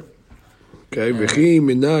separate. Okay, V'chi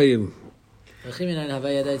minayin. That's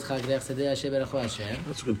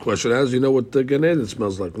a good question. How do you know what the Gan Eden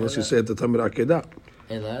smells like? Unless you say at the time of Akedah.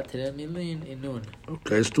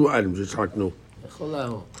 Okay, it's two items. It's haknu.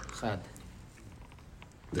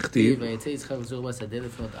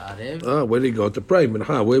 Where did he go to pray?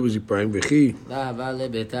 Mincha. Where was he praying? V'chi.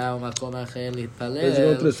 Where's he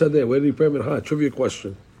going to the Sadeh? Where did he pray? Mincha. Trivia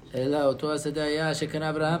question. Okay,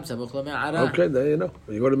 there you know.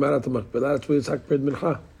 You go to Marat Machpelah, that's where Yitzhak prayed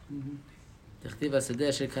Mincha. תכתיב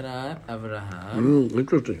השדה שקנה אברהם.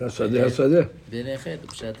 Interesting. השדה. בנחת,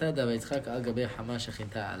 ופשטה דב יצחק על גבי חמה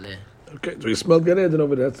שכינתה עליה. Okay, so you smell Gan Eden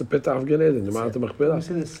over there. That's the Petah of Gan Eden. The Marat Machpelah. You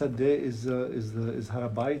say the sadeh is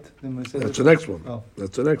Harabait? That's the next one. Oh.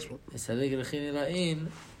 That's the next one. מסלק רכין אלאין,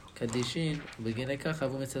 קדישין, ובגיני ככה,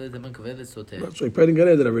 והוא מצלק דמן כבד לסוטר. So he prayed in Gan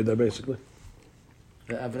Eden every day, basically.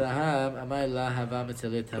 ואברהם אמר לה הווה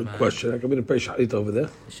מצלת המן. Good question. How come we didn't pray Shalit over there?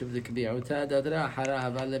 שוב דקביעותה דדרה, חרה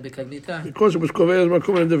הווה לה בקדמיתה. Because it was Kovei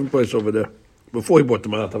Makom in a different place over there. Before he bought the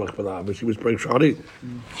Marat Machpelah, but she was praying Shalit.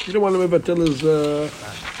 He didn't want to move until his... So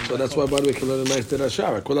that's why, by the way, he learned a nice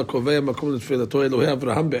Derashah. Kol HaKovei Makom L'Tfilato Elohei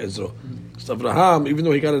Avraham Be'ezro. So Avraham, even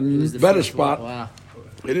though he got a better spot,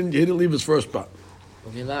 he didn't leave his first spot.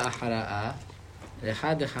 ומילה אחראה,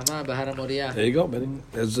 לאחד וחמה בהר המוריה. There you go, Benny.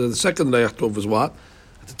 There's the second Nayach Tov is what?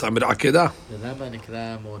 At the time of the Akedah. ולמה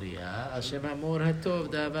נקרא מוריה? על שם המור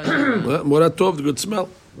הטוב, דאבה שמה. Mor HaTov, the good smell.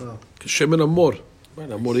 Shemen Amor.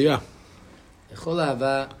 Amoriya. לכל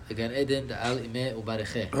אהבה, לגן עדן דאל אימי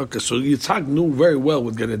וברכי. Okay, so Yitzhak knew very well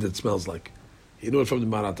what Gan Eden smells like. He knew it from the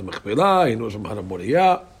Marat Machpelah, he knew it from Har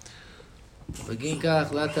Moriya. בגין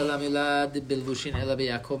כך, לא תלה מילה בלבושין אלא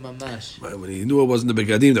ביעקב ממש. When he knew it wasn't the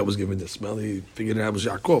begadim that was giving the smell, he figured it was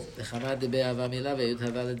Yaakov. לחמה דבאהבה מילה ויוד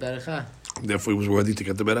הווה לדברכה. Therefore, he was worthy to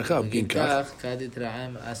get the beracha. בגין כך, כד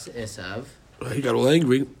התרעם עשיו. He got all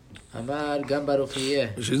angry. אמר גם ברוך יהיה.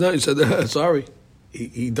 He said, sorry.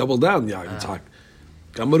 He doubled down, Yitzhak.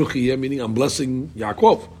 Gam Baruch Yeh, meaning I'm blessing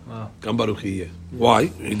Yaakov. Gam Baruch Yeh. Why?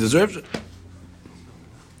 He deserves it.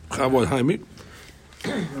 Chavod Haimi.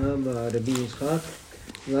 רבי יצחק,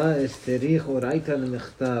 לא אסתריך אורייתא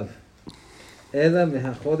למכתב, אלא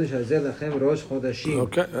מהחודש הזה לכם ראש חודשים.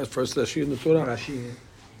 Okay, that's first Rashi in the Torah. רש"י.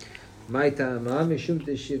 מה טעמה? משום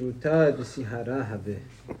דשירותה דסיהרה הווה.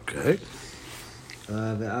 Okay.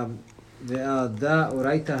 ועל דא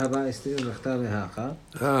אורייתא הבא אסתריך למכתב מהכה,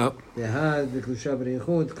 בקדושה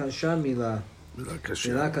בריחוד קשה מילה,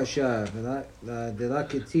 מילה קשה, דלה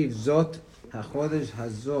כתיב זאת החודש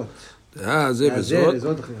הזאת. זה וזאת.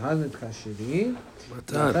 וזאת אחד מתקשרים,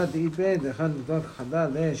 ואחד דאיבד, ואחד מדוק חדה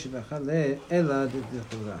שבאחד אלא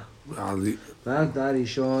דתחורה. והקדע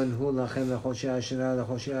הראשון הוא לכם לחודשי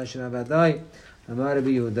השנה ודאי, אמר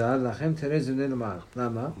רבי יהודה, לכם תראה זבני למעלה.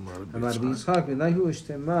 למה? אמר רבי יצחק, ולאי הוא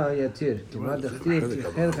אשתמה יתיר, כמעט דכתיב,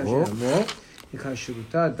 תחל כאשר עמו,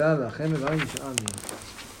 יקשרותה דע לכם ולאי נשאלנו.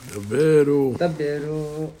 דברו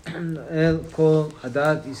אל כל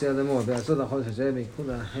עדת ישראל לאמור, ועשות לחודש הזה, ויקחו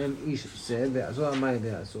להם איש זה, ועשו המים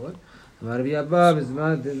ועשות. אמר רבי אבא,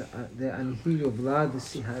 בזמן דענהי יובלה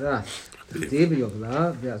דסיהרה, תכתיב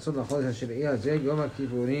יובלה, ועשות לחודש השביעי הזה, יום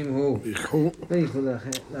הכיפורים הוא. ויקחו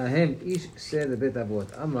להם איש זה לבית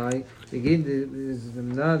אבות. אמי, בגין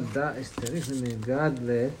זמנה דע אסתריך למנגד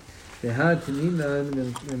והתנינה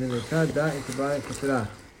ממלכה דע אתבע כתרה.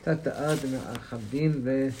 תתאת מאחדים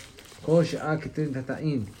וכל שעה כתרים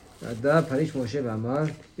תתאים. ועדה פריש משה ואמר,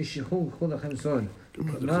 ישכחו קחו לכם צאן.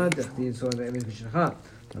 מה דכתיב צאן ואמת בשלך?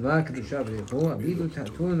 אמר קדושה בריחו, אבידו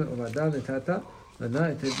תעתון ובדם נתתה,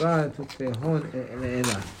 ונא אתבע תותפהון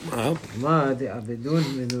לאלה. מה דעבדון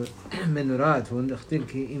מנורה אתון, דכתיב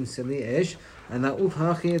כי אם סלי אש, הנעוף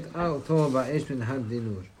הכי אתאה אותו באש מן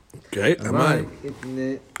הדינור.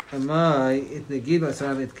 Amai, it negib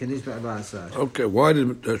asar et kenis ba'asar. Okay, why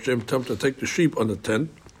did Hashem tell him to take the sheep on the 10th?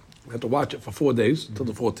 He had to watch it for 4 days, until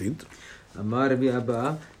the 14th. Amar Rabbi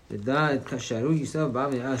Abba, v'da et kasharu yisav ba'a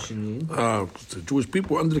me'ah shinin. The Jewish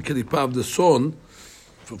people were under the Kippah of the sun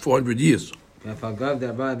for 400 years. V'afagav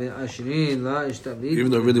de'arba'a me'ah shinin, la ishtablit.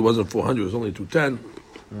 Even though it really wasn't 400, it was only 210.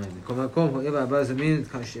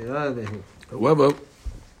 However,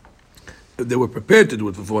 they were prepared to do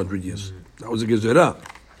it for 400 years. That was a gezerah.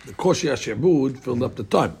 The Koshi HaShabud filled up the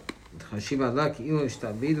time.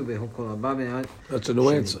 That's a no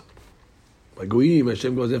answer. By Goyim,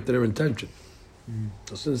 Hashem goes after their intention.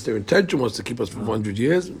 So since their intention was to keep us for 400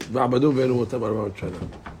 years,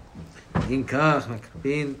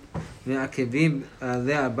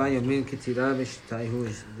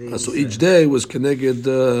 so each day was connected,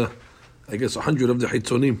 I guess, 100 of the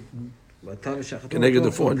Hitzonim. Connected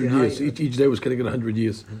the 400 years. Each day was connected 100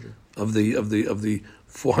 years of the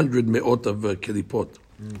 400 me'ot of Kilipot.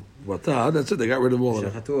 That's it. They got rid of all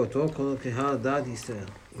of them.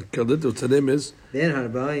 Killed it. What's the name is? Ben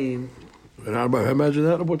Harbaim. Ben Harbaim. Imagine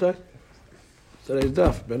that, Rabotai. Today's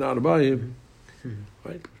daf. Ben Harbaim.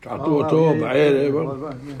 Right?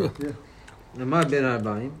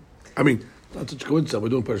 I mean, that's such a coincidence. We're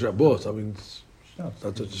doing Parashat Boss. I mean, that's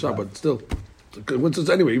such a shot, but still. Coincidence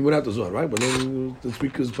anyway, even without the Zohar, right? But then this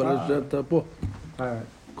week is Parashat Boss.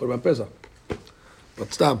 Korban Pesach.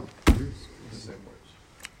 But stop.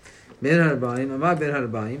 Ben Harbaim, Amar Ben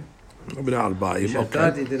Harbaim. Ben Harbaim, okay.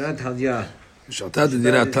 Shatad Dirat Halyah. Shatad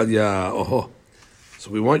Dirat Halyah, oh. So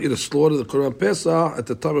we want you to slaughter the Korban Pesach at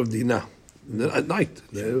the time of Dinah, at night.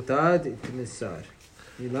 Shatad Itnesar.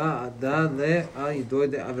 Ila Adan Le Ayidoy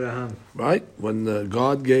de Abraham. Right? When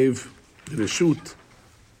God gave the shoot,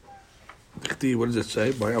 what does it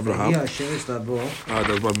say? By Abraham. That's by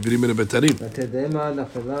B'rim Betarim.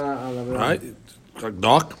 Right?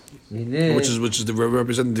 Dark. Which is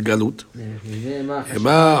representing the Galut.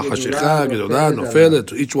 Hema, Hashicha, Gedolah,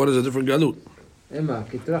 Nofelet. Each one is a different Galut.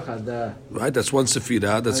 Right? That's one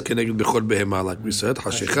Sefirah. That's connected Bechor Behema, like we said.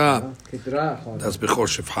 Hashicha. That's Bechor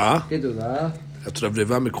Shefcha. That's Rav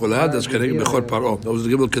Reva Mikolah. That's connected Bechor Paro. That was the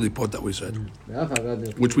Gimel Kedipot that we said.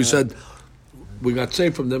 Which we said we got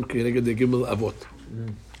saved from them. Connected the Gimel Avot.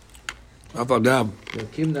 Avagam.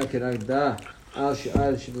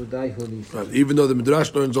 Even though the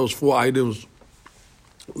Midrash learns those 4 items,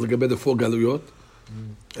 look at the 4 Galuyot.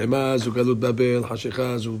 Ema, Zu Galut Babel,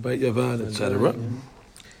 Hashicha, Zu Beit Yavan, etc.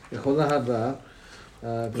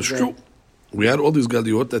 It's true. We had all these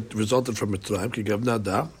Galuyot that resulted from Mitzrayim, Ki Gavna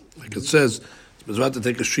Da, Like it says, it's better to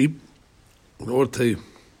take a sheep in order to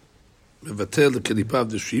mevatel the kelipa of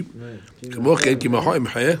the sheep. כמו כן, כי מחו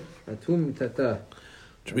imche, אטום מתתה.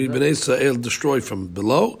 which means Bnei Israel destroyed from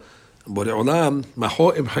below, and Borei Olam,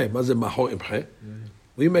 מחו imche. מה זה מחו imche?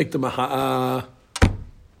 We make the maha'a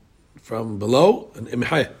from below and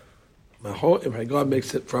imche. מחו imche. God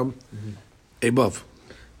makes it from above.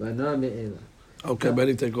 בנה מאלה. Okay,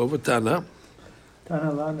 Benny, take over. Tana.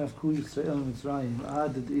 תנא לה נפקו ישראל מצרים,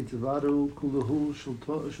 עד התברו כולהו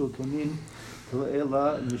שלטונים,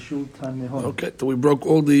 אלא לשולטן מהון. Okay, so we broke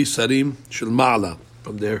all the sarim shel ma'ala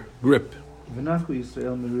from their grip. ונפקו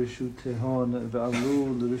ישראל מרשות הון,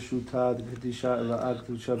 ועלו לרשותה דקדישה אלא עד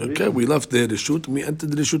קדושה Okay, בריחו, we left the reshut, and we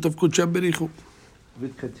entered the reshut of Kudsha Berichu.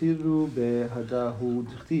 ותכתירו בהדהו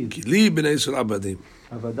דכתיב, כי לי בני ישראל עבדים.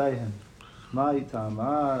 עבדי הם. מהי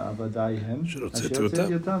טעמה עבדי הם? שרוצאתי אשר אותם.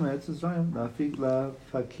 הוצאתי אותם מארץ מצרים,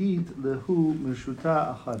 להפקיד להו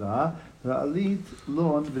מרשותה אחרה, ועלית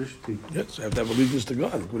לון ברשותי. Yes, I have to have allegiance to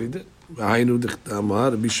God. Look what he did. והיינו דכתמה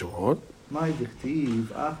רבי שמעון. מהי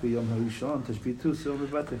דכתיב, אך ביום הראשון תשביתו שאור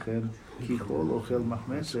בבתיכם, כי כל אוכל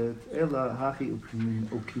מחמצת, אלא הכי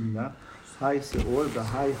וקימנה, היי שאור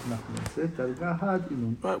והי מחמצת, דרגה הד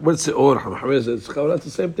אינון. What's the or? It's the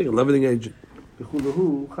same thing, a leavening agent.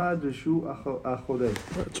 וכולהו חד רשו אחורי.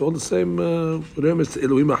 It's all the same remes to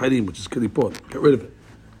Elohim Ahirim, which is Kelipot. Get rid of it.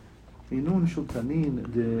 אינון שולטנין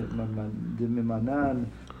דממנן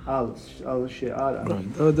על שאר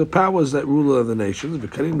עמים. The powers that rule other nations,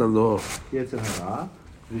 וקרים לנו יצר הרע,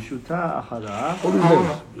 רשותה אחרה, all these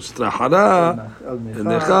names. Strahara,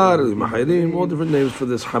 Nechar, Mahirim, all different names for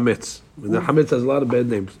this Hametz. The Hametz has a lot of bad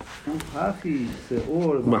names. וכי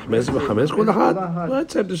שאור Mahmetz, Hametz, כל אחד.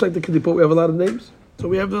 Right, same, just like the Kelipot, we have a lot of names. So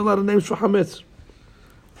we have a lot of names for Hametz.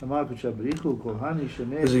 אמר קדושה בריחו, כהני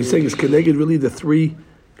שני. As he's saying, it's connected really the three,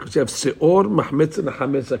 because you have Seor, Mahmetz, and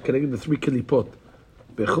Hametz are connected the three Kelipot.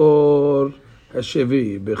 Bechor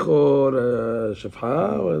Hashevi, Bechor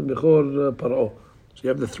Shefcha, and Bechor Paro. So you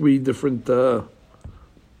have the three different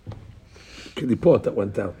Kelipot that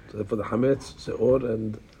went down. So for the Hametz, Seor,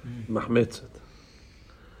 and Mahmetz.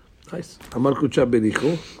 Nice. Amar Kucha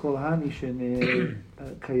Berichu. כהני שני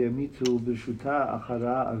קיימיתו ברשותה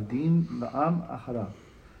אחרה עבדים לעם אחרה.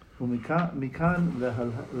 ומכאן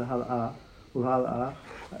להלאה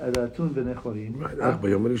רתון ונכונים. אך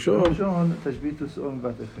ביום הראשון. ראשון תשביתו שאור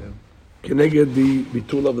מבתיכם. Connected the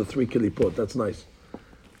bitul of the three Kelipot. That's nice.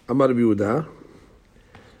 Amar Yehuda.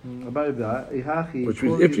 Which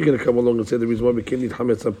means if you're going to come along and say the reason why we can't eat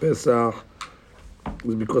Hametz on Pesach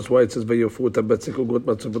is because why it says Vayofu tabatzikol got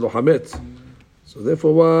matzah v'lo Hametz. So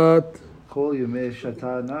therefore what? כל ימי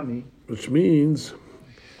שתה נמי. Which means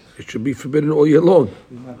it should be forbidden all year long.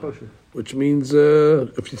 Which means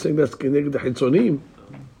if you're saying that's connected the Hitzonim,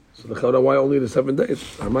 so the why only the 7 days?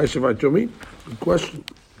 Amai Shavat Yomim? Good question.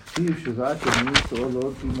 שבעת ימים שאור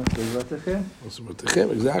לא תימצא בבתיכם.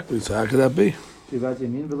 Exactly. So how could that be? שבעת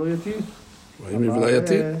ימין ולא יתיר. ימין ולא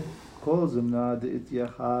יתיר. כל זמנה דאת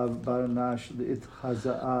יחב ברנש דאת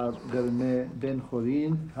חזאה גרמה בן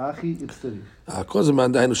חורין, הכי יצטריך. Because the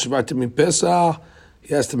man dainu Shabbat in Pesach,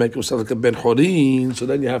 he has to make himself like a ben chorin, so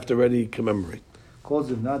then you have to already commemorate. כל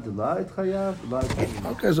זמנה דלה את חייו, לא את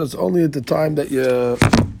חייו. Okay, so it's only at the time that you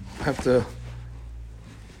have to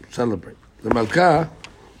celebrate. The Malka,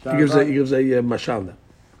 he gives a mashal.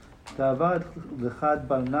 תעבד לחד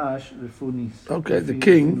ברנש רפוניס. Okay, the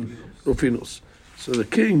king, Rufinus. So the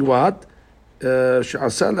king, what?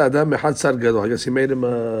 שעשה לאדם אחד שר גדול. I guess he made him,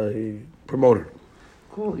 he promoted.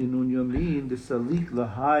 כל אינון יומין דסליק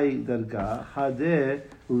להי דרגה, חדה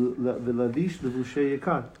ולביש לבושי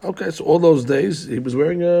יקר. Okay, so all those days he was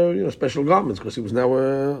wearing special garments because he was now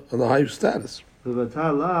on a high status.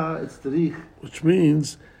 ובתה לה אצטריך. Which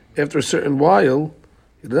means after a certain while,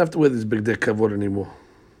 you don't have to wear this big dick kavod anymore.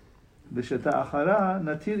 בשתה אחרה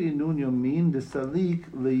נתיר אינון יומין דסליק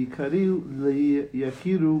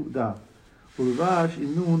ליקירו דה. ולבש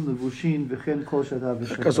אינון לבושין וכן כל שתה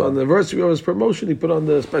ושתה. Because on the anniversary of his promotion, he put on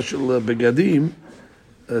the special begadim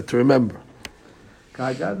to remember.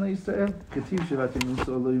 כהגדנה ישראל, כתיב שבעת ימים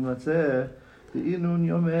שאור לא יימצא, דאינון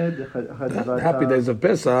יומד Happy days of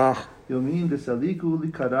Pesach. יומין דסליקו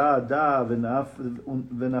לקרא דה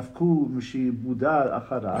ונפקו משעבודה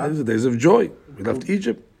אחרה. These are days of joy. We left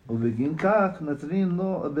Egypt. ובגין כך נתרין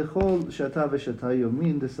לו בכל שתה ושתה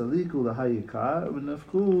יומין דסליקו להיקר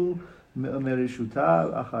ונפקו מרשותה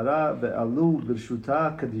אחרה ועלו ברשותה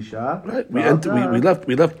קדישה. Right.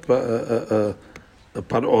 We left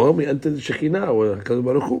Paro. We entered Shekhinah or Hakadosh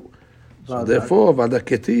Baruch Hu. So therefore, Vada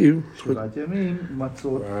Ketiv, שבעת ימים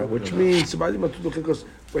מצות. which means because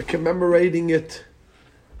we're commemorating it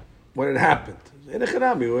when it happened.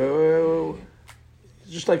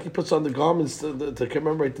 Just like he puts on the garments to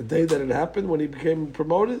commemorate the day that it happened when he became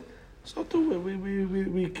promoted, so too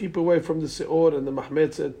we keep away from the seor and the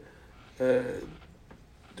mahmetzet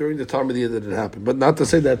during the time of the year that it happened. But not to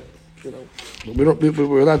say that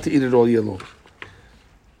we're allowed to eat it all year long.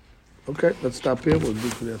 Okay, let's stop here. We'll do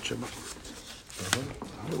Kriyat Shema.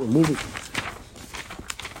 We're moving.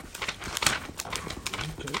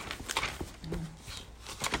 Okay.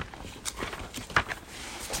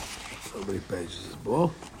 How many pages is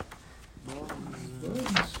Bo?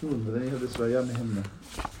 Soon, but then you have this Raya Mehemna.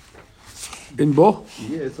 In Bo?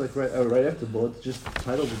 Yeah, it's like right after Bo. It's just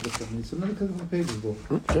titled is differently. So another couple of pages, Bo.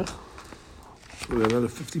 Okay. So we have another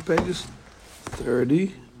 50 pages.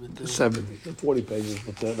 30 to 70. 40 pages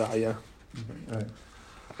with the Raya. All right.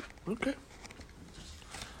 Okay.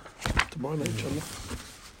 Tomorrow night, inshallah.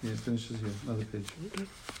 Yeah, it finishes here. Another page. Okay.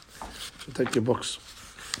 So take your books.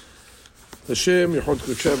 Hashem Yehud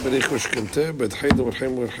Kudsha Berich V'Shkente B'Tchayla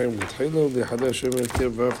V'Rchaim V'Rchaim B'Tchayla V'Yachadeh Hashem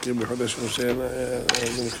Yitev V'Avkim B'Yachadeh Hashem Yisayana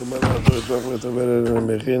V'Nechumana V'Yitvach V'Yitaver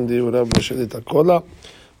Mechin Di V'Rav B'Shedit HaKola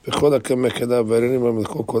V'Chol HaKam Mekeda V'Arenim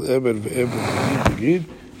V'Medchol Kol Eber V'Eber V'Gid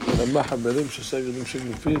ולמה חברים שסגדים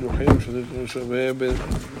שגנפים וחיים שבאבל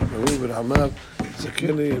ומי ברעמיו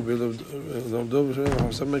זקני ולעובדו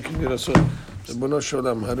וחסמי כדי לעשות ריבונו של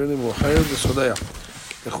עולם הריני מוחד וסודע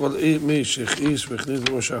לכל מי שהכעיס והכניס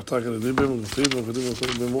במה שהחתה כדי בהם וגפים וכדים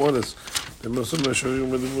במואלס ומרסום מהשבים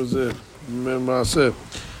ומדימו זה מעשה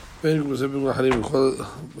ואין כמו זה בגלל חיים וכל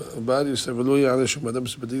בעל יסתבלו יעלה שמאדם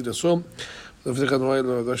סבדי לסום לפתח הדמאי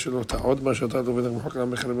לעבודה שלו תעוד מה שאתה תובד המחוק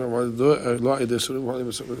למחר לא עדי סורים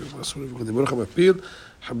וסורים ודיבור לך מפיל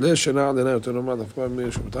חבלי שנה עלינה יותר נאמר דווקא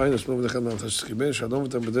משמתיים נסלו ודחד מהמתה שסקיבין שלום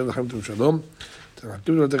ותבדל לכם אתם שלום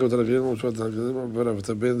תחכים לתקם את הרגלים ומצוות הרגלים וברה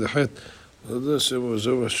ותבן דחת ודע שבו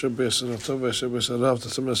וזהו השם ביסר הטוב והשם ביסר רב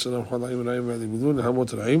תצמא סלם חול רעים רעים ועלימדון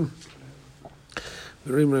להמות רעים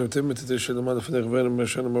ורואים להם תמת את איש שלמה לפני גברם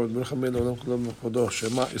משנה מוות ברכה מי לעולם כולם וכבודו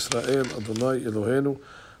שמע ישראל אדוני אלוהינו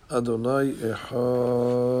אדוני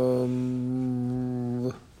אחד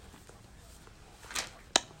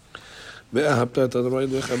ואהבת את אדוני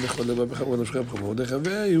אלוהיך בכל לבבך ובנפשך ובכל מאודיך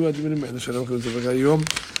והיו הדמינים האלה שלם כבוד תברך היום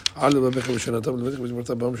על לבבך ושנתם לבבך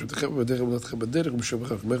ושמרת בהם שבתך ובדרך ובדתך בדרך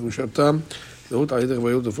ובשבך וכמך ושרתם להות על ידך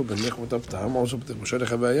והיו דפוק גנך וטפתם עושה פתח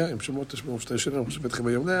ושלך והיה אם שמות תשמעו ושתי שנים ושבתך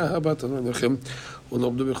ביום לאהבת אדוני אלוהיכם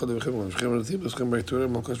ולעבדו בכל לבבכם ובנפשכם ולתים לזכם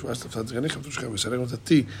בעיתורים מלכוש ואסת פתת זגניך ותושכם וסרם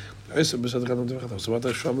ותתי עשר בסד אחד נמתם וחתם סברת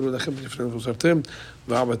השמרו לכם ונפלם וחסרתם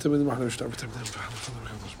ועבדתם ונמחתם ושתעבתם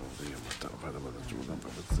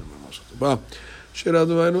בא שאלה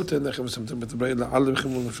דומיינו תן לכם ושמתם בתבראים לעל לכם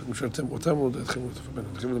ונשארתם אותם ולדעתכם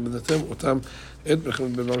ולתפבן ולמדתם אותם את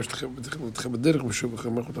ברכם בבא משתכם בדרך ושוב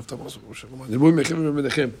לכם מלכות אבטם עשו דיבוי מכם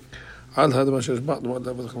ובמדיכם על האדמה שהשבענו עד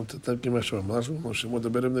לעבודכם תתנקים מהשם אמרנו שמות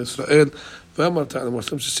דבר בני ישראל ואמרת על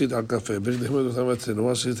המוסלם שסיד על קפה בגדיכם אותם אצלנו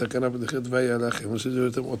ועשיתי תקנה בדחית והיה לכם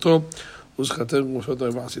וסידתם אותו וזכרתם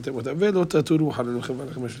ומפותו ועשיתם אותם ולא תתורו חלל לכם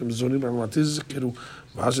ועליכם יש זונים על מעתי זכרו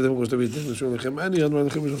ועשיתם כמו שתביתם ושאו לכם אני אדמה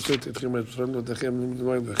לכם ושעשיתי אתכם את ישראל לכם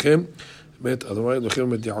למדמיים לכם מת אדמה לכם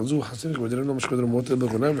ומת יעזו חסים כבדרנו משקוד רמות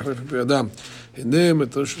לדרגונם וחלפים בידם הנה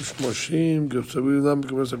מתרש שמושים גרצבי להם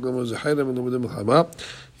כבר סגלם זחיירם ונובדם לחמה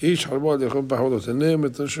איש חרבו על יכום פחודות הנה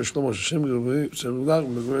מתרש שלמה ששים גרבי סגלם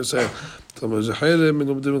ונובדם ישראל זחיירם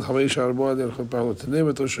ונובדם לחמה איש חרבו על יכום פחודות הנה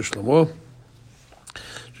מתרש שלמה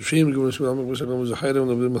שפים גבול סולם וגבול זחיירם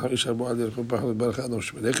ונובדם לחמה איש חרבו על יכום פחודות ברך אדם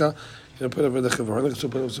שמלך פרא ודחף וחנק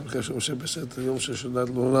סופר וספקה שמשה בסת היום ששדת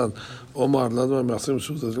לונן אומר לנו מעשרים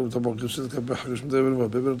סוד הזלום תבור כבשת כפה חגש מדבר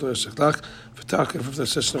ובבר אותו ישכלך ותח כפפת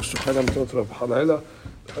השש נפש תוכל למתנות רב חלילה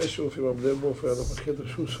בחיישו לפי מבדל בו ופי עדה פחית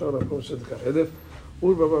רשו שכר נפום סדקה אלף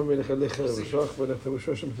ולבבא מלך הלך ושוח ולכת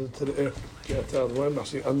ושוח שמתתראה כי אתה אדמיים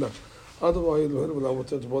מחסי ענה אדמי אלוהינו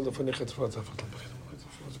ולעמותת בו לפניך תפלת תפת לבחית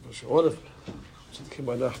שעורף צדקים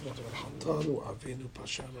אנחנו ולחמתנו אבינו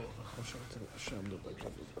פשענו וחשבתם אשמנו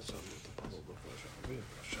בגלנו בצענו תפנו בפשע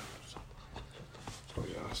ופשענו so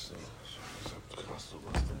yes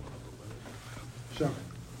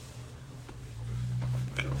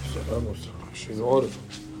שינו עורף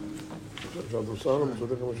שעבדו סענו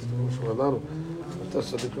מצודק כמו שמדענו אתה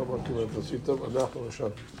צדיק אמר כמעט עשיתם אנחנו נשאר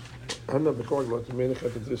הנה בכל הגלות מלך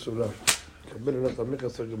את זה סולה קבל לנת עמך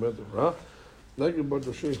סגמת וברא נגיד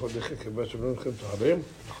ברדו שוי חודכי כבד שבלון לכם תערים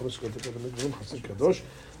לחמש כתקת המגרום חסר קדוש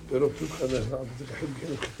ורוב תות חדש לעבדת החד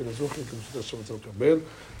גאלת כתן הזוכי כמסות השבת לקבל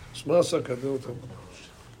שמע עשה כדן אותם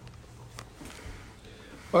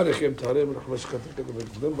בעריכם תערם לחמש כתקת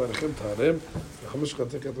המגרום בעריכם תערם לחמש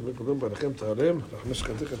כתקת המגרום בעריכם תערם לחמש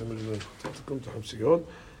כתקת המגרום תתקום תחם סיון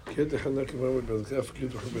כי את החנה כבר בבדקי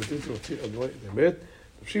הפקיד וחבטית ואותי אדמי אמת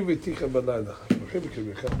שיב איתיכם בלילה.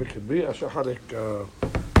 בקדבי, השחרק.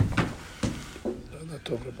 לילה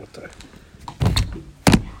טוב רבותיי.